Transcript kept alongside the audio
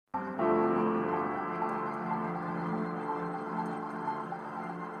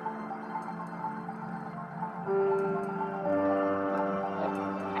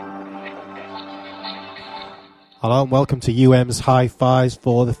Hello and welcome to UM's Hi-Fis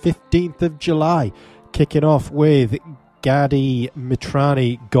for the 15th of July. Kicking off with Gadi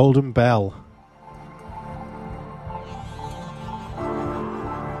Mitrani, Golden Bell.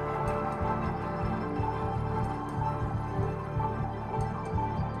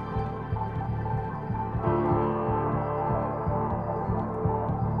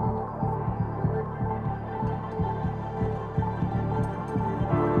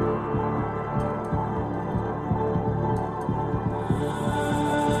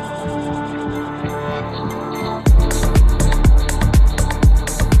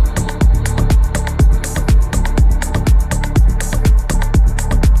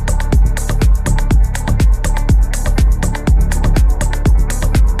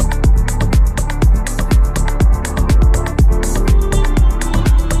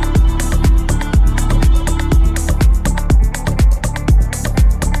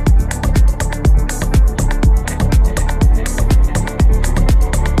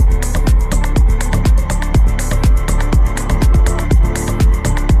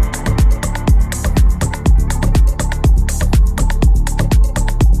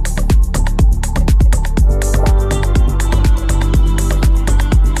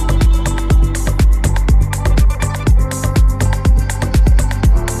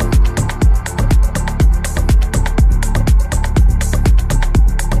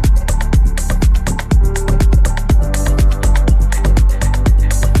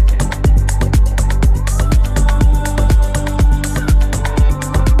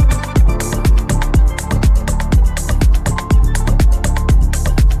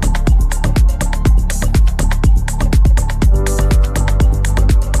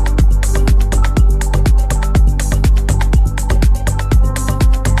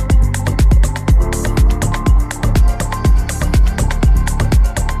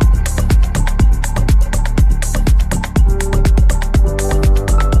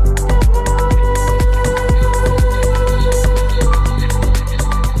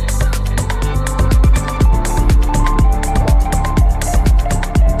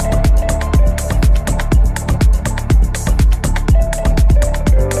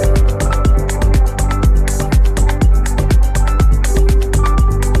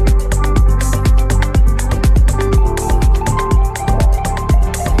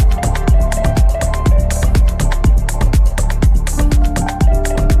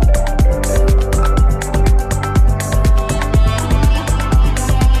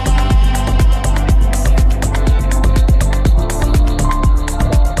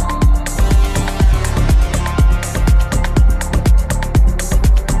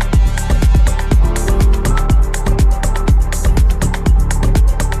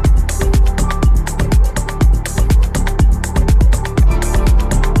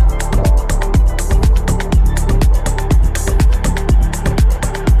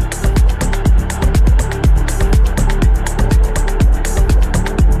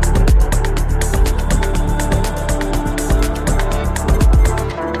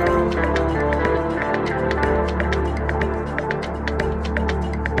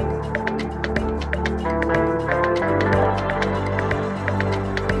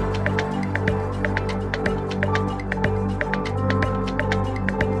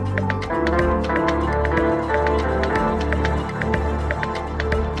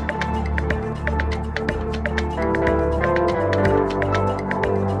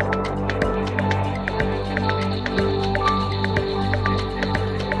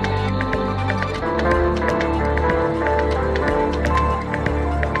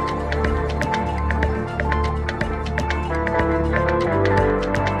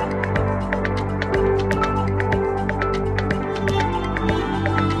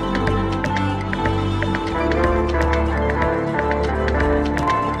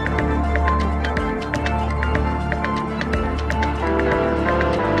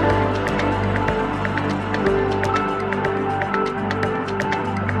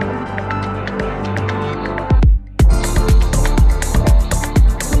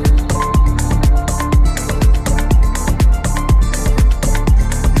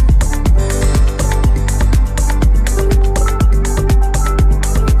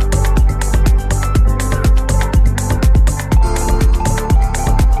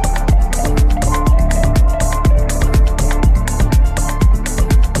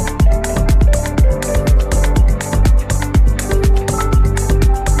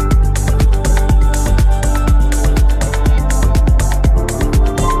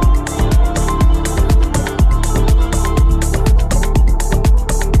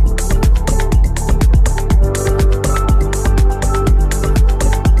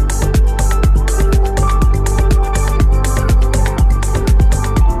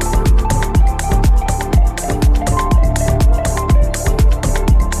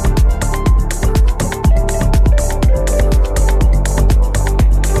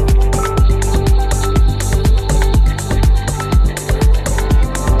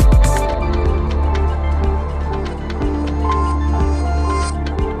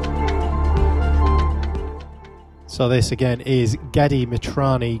 So this again is Gadi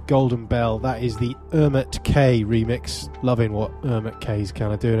Mitrani, Golden Bell. That is the Ermit K remix. Loving what Ermit K is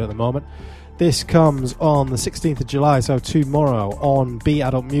kind of doing at the moment. This comes on the 16th of July, so tomorrow, on Be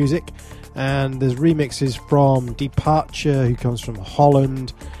Adult Music. And there's remixes from Departure, who comes from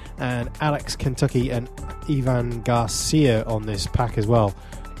Holland, and Alex Kentucky and Ivan Garcia on this pack as well.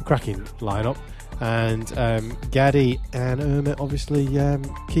 Cracking lineup. And Gadi and Ermit obviously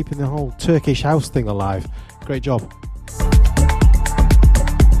keeping the whole Turkish house thing alive. Great job.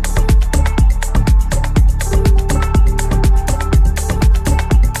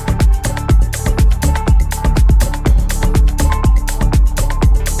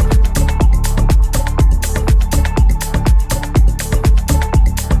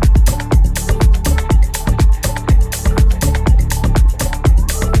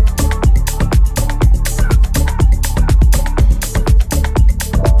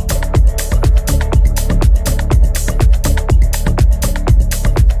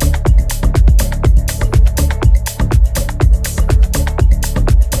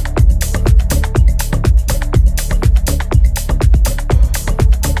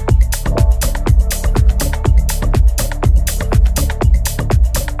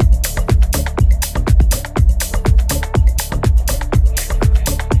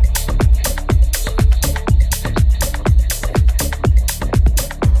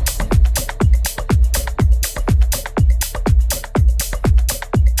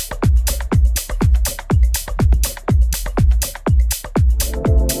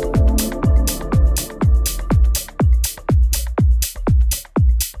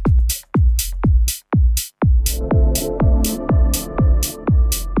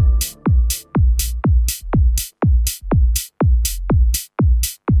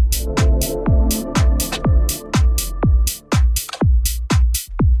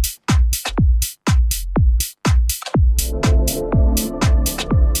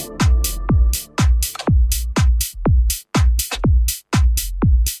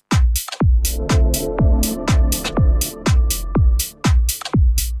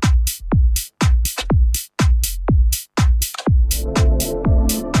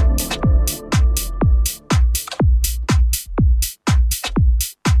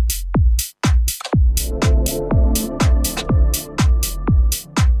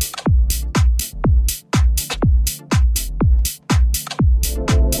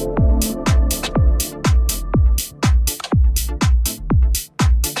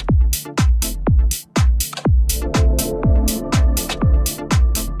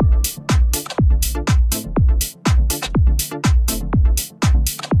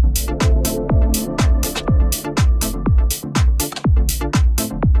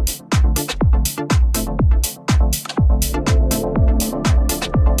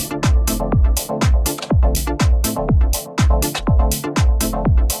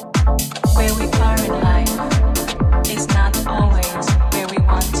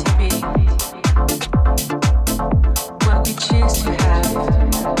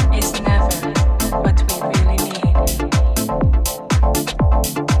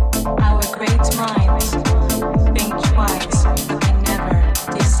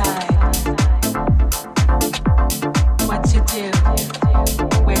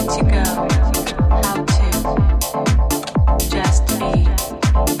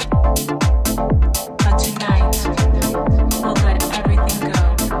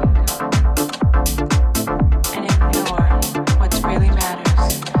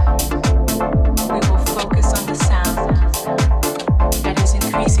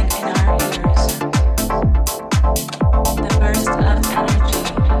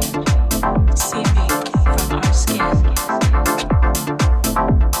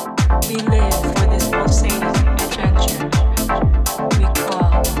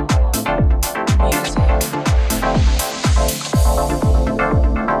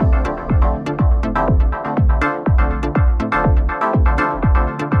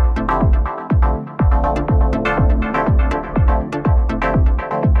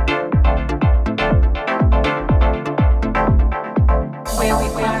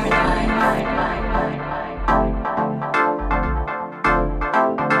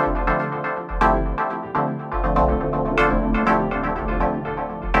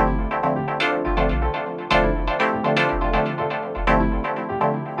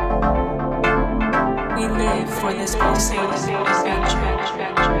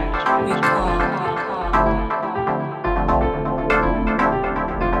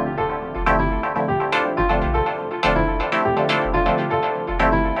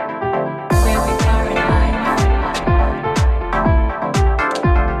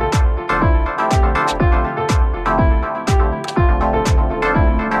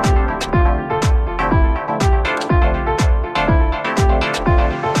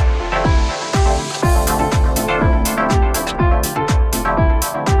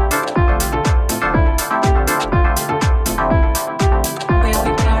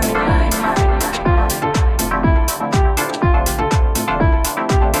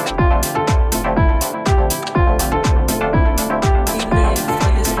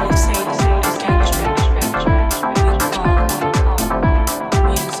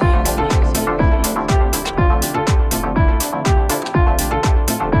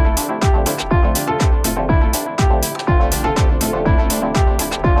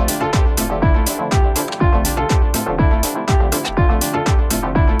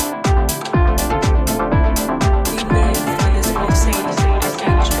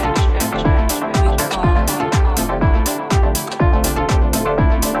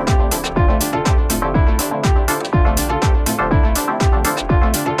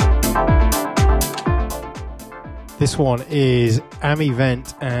 this one is Ami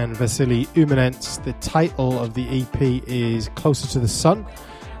Vent and Vasily Umanents. The title of the EP is Closer to the Sun.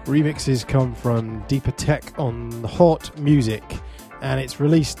 Remixes come from Deeper Tech on Hot Music, and its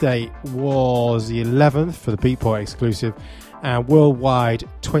release date was the 11th for the Beatport exclusive, and worldwide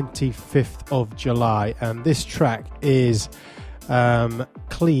 25th of July. And this track is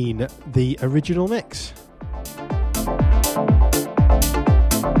Clean, the original mix.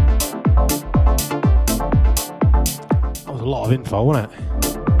 That was a lot of info, wasn't it?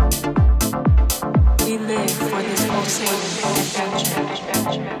 We live for this pulsating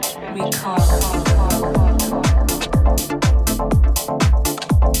adventure. We call.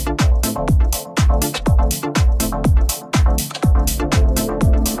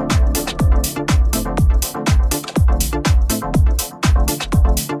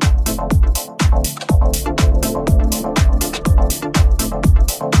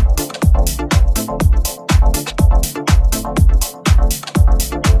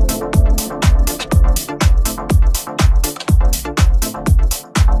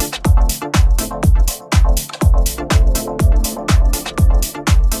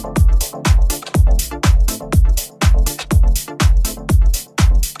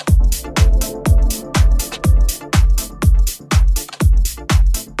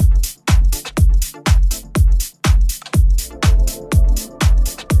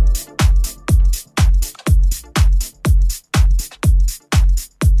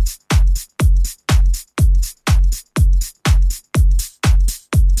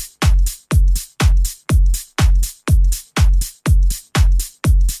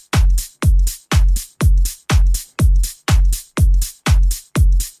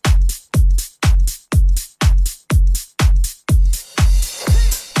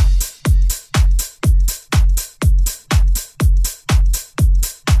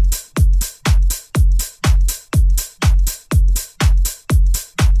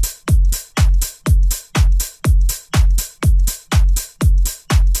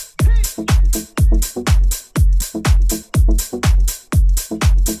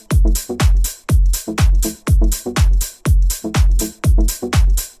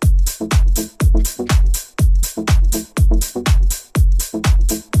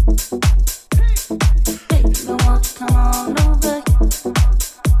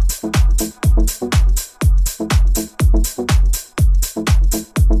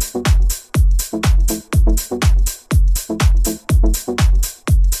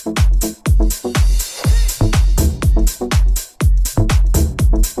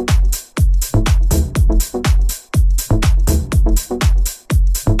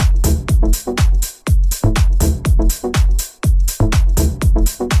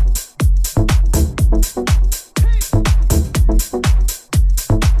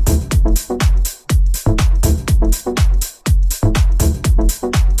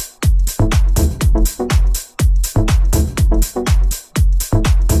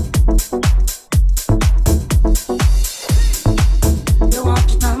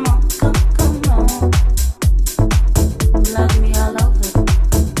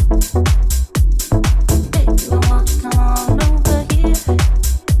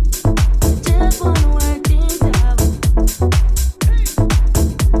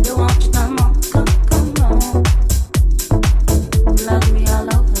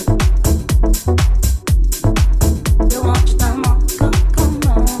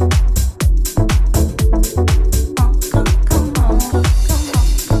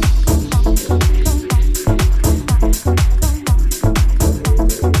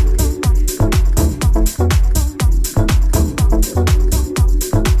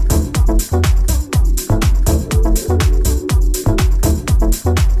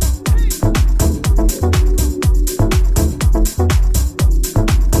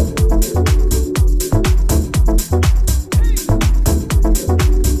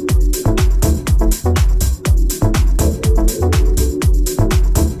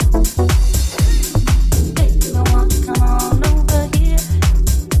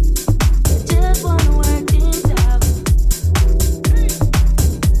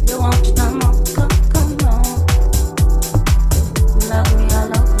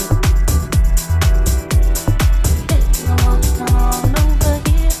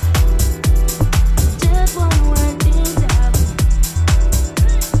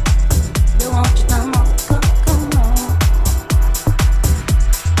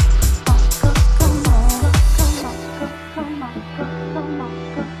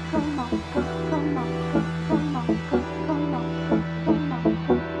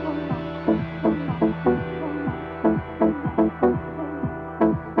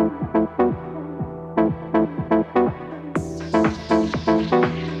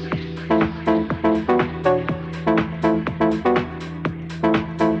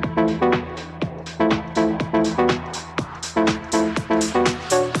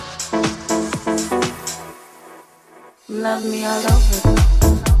 love me all over.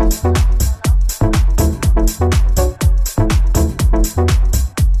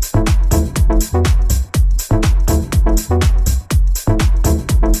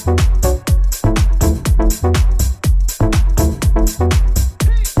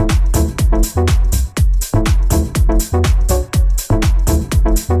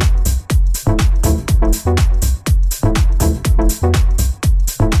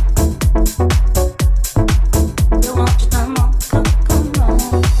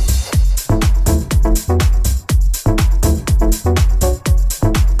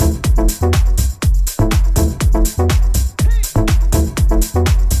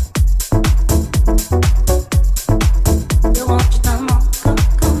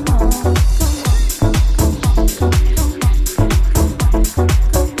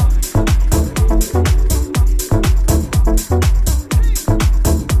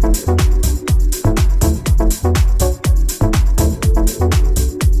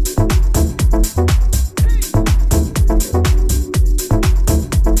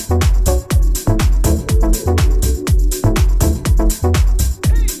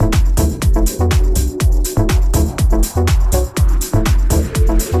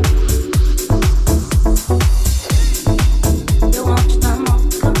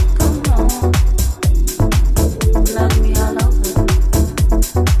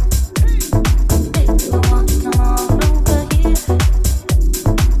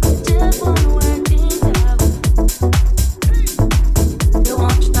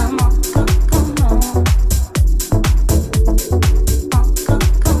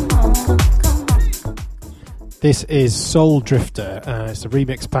 This is Soul Drifter. It's a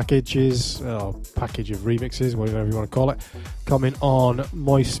remix package of remixes, whatever you want to call it, coming on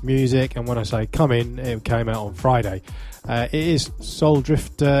Moist Music. And when I say coming, it came out on Friday. It is Soul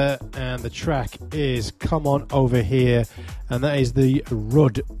Drifter, and the track is Come On Over Here, and that is the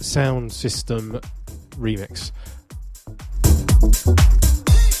Rudd Sound System remix.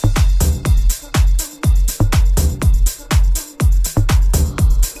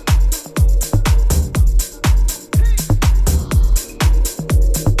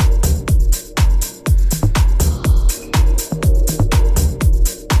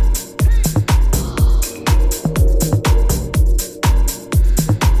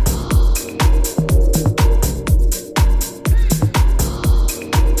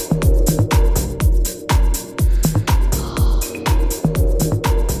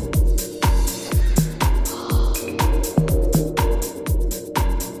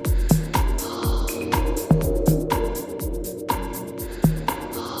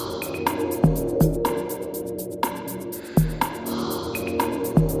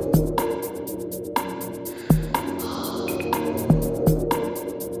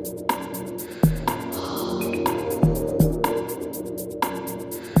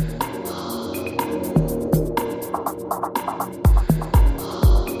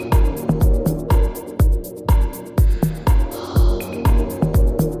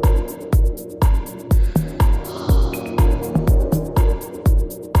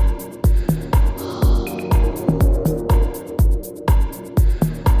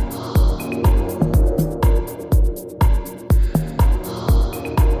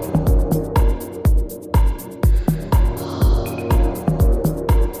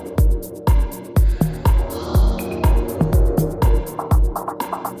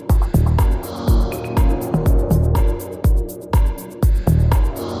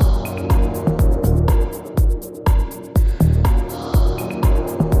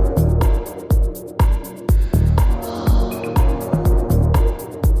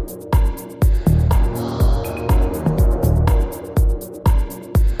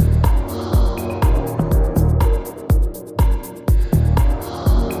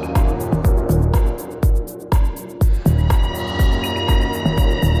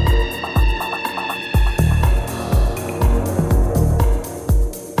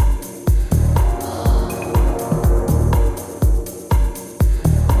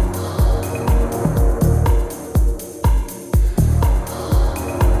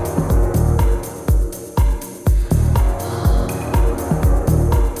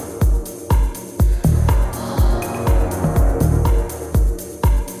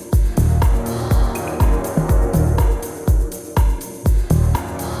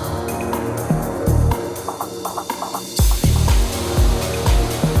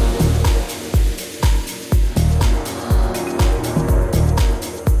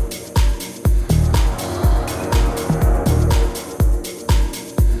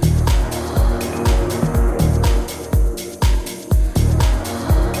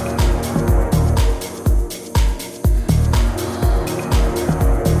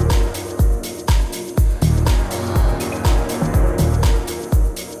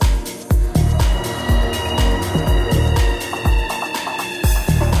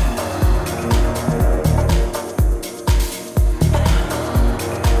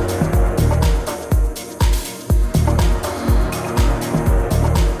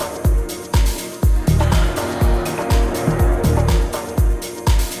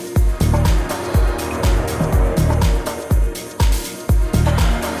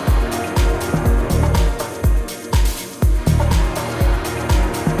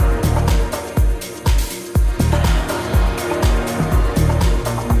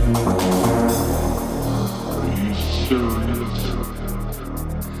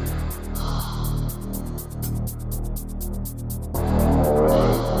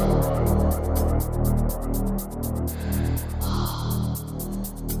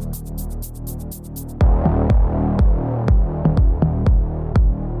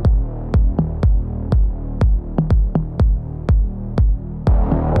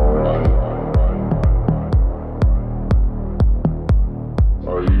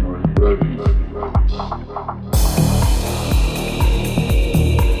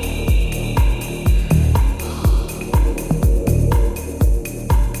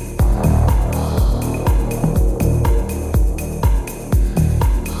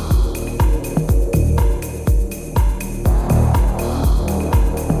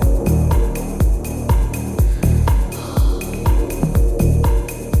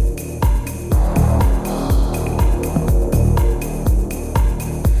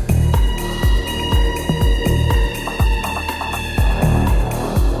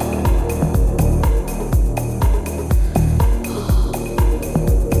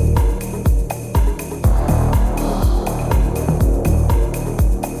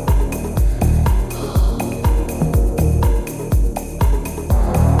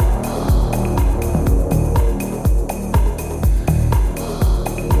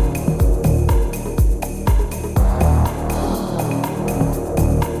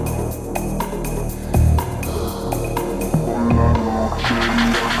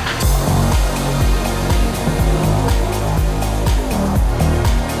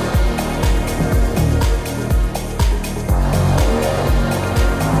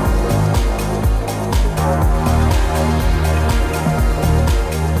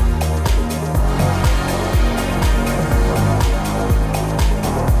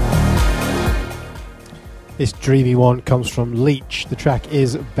 This dreamy one comes from Leech. The track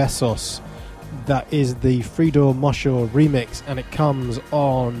is Besos. That is the Frido Mosho remix, and it comes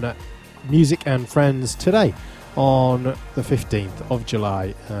on Music and Friends today on the 15th of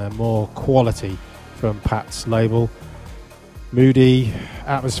July. More quality from Pat's label. Moody,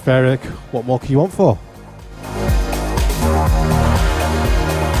 atmospheric, what more can you want for?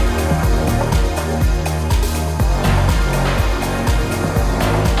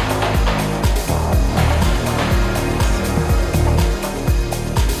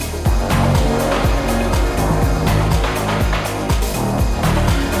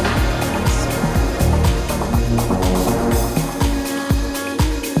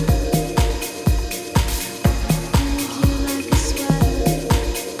 Like a sweater,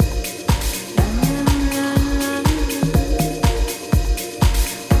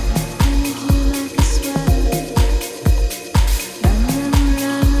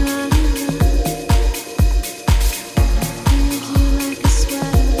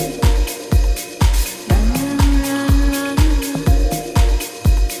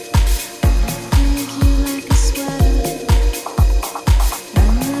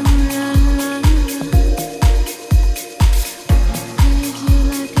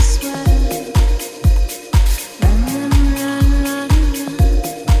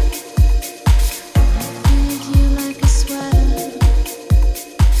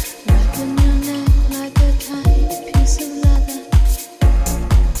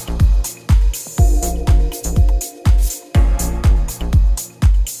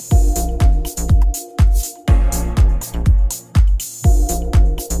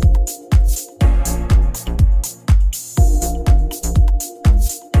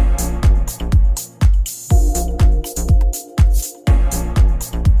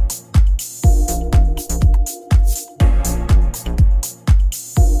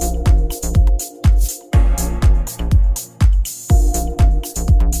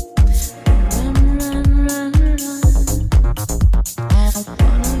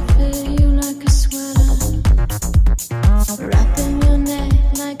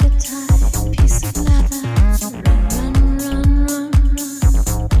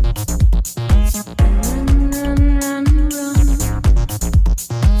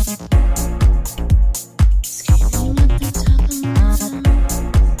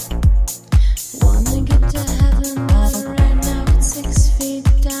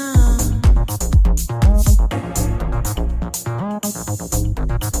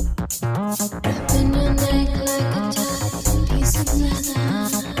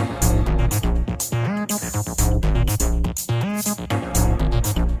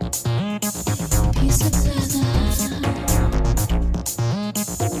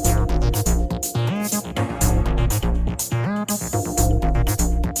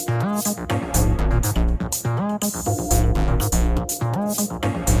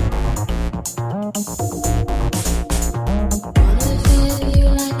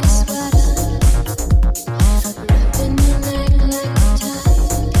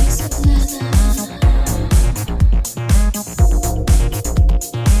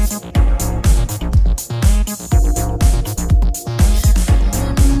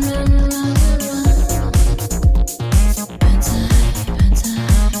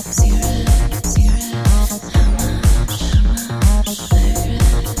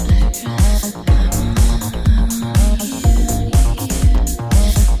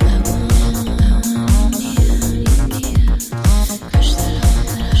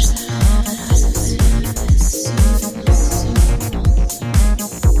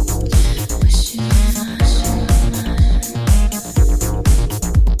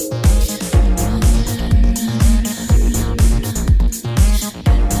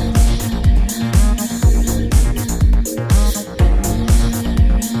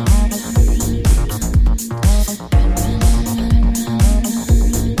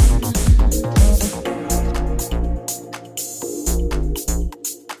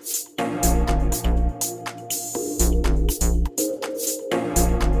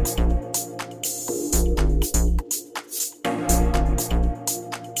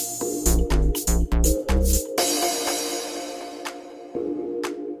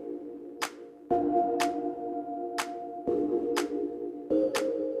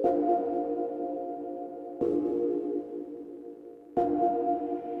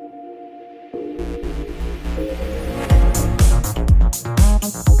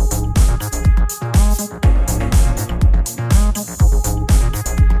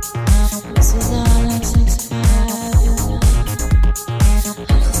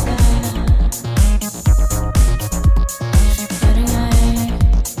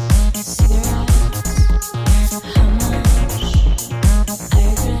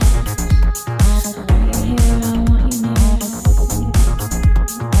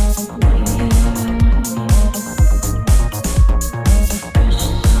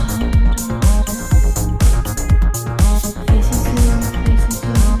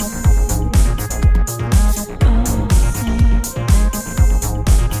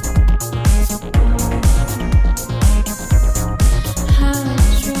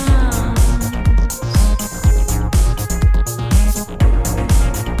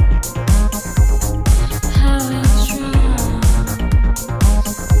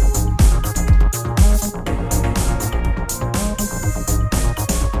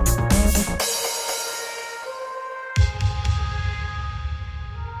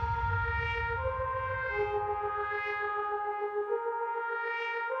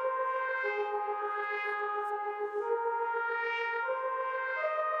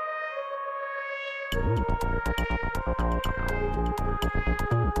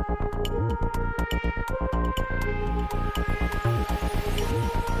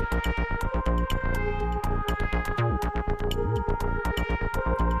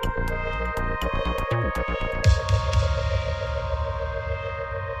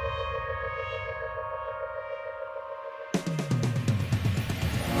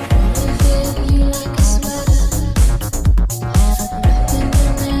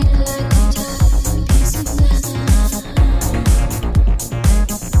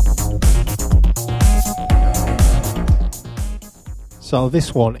 So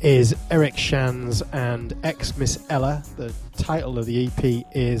this one is Eric Shands and ex-Miss Ella. The title of the EP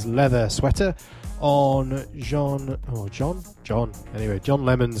is Leather Sweater on John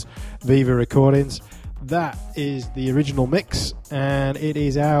Lemon's Viva Recordings. That is the original mix, and it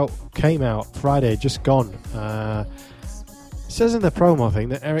is came out Friday, just gone. It says in the promo thing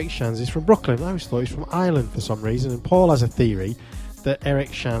that Eric Shands is from Brooklyn. I always thought he's from Ireland for some reason, and Paul has a theory that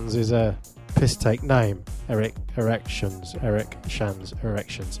Eric Shands is a piss take name. Eric Shands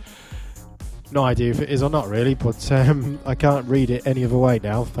Erections. No idea if it is or not really, but I can't read it any other way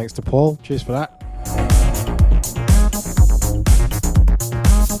now, thanks to Paul. Cheers for that.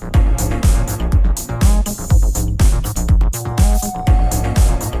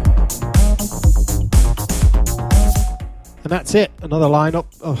 And that's it. Another lineup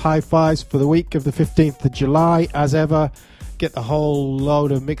of high fives for the week of the 15th of July. As ever, get the whole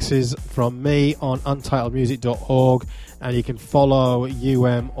load of mixes from me on untitledmusic.org, and you can follow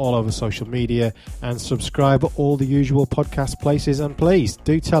all over social media and subscribe at all the usual podcast places. And please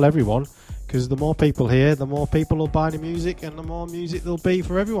do tell everyone, because the more people hear, the more people will buy the music and the more music there'll be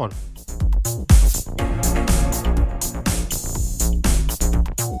for everyone.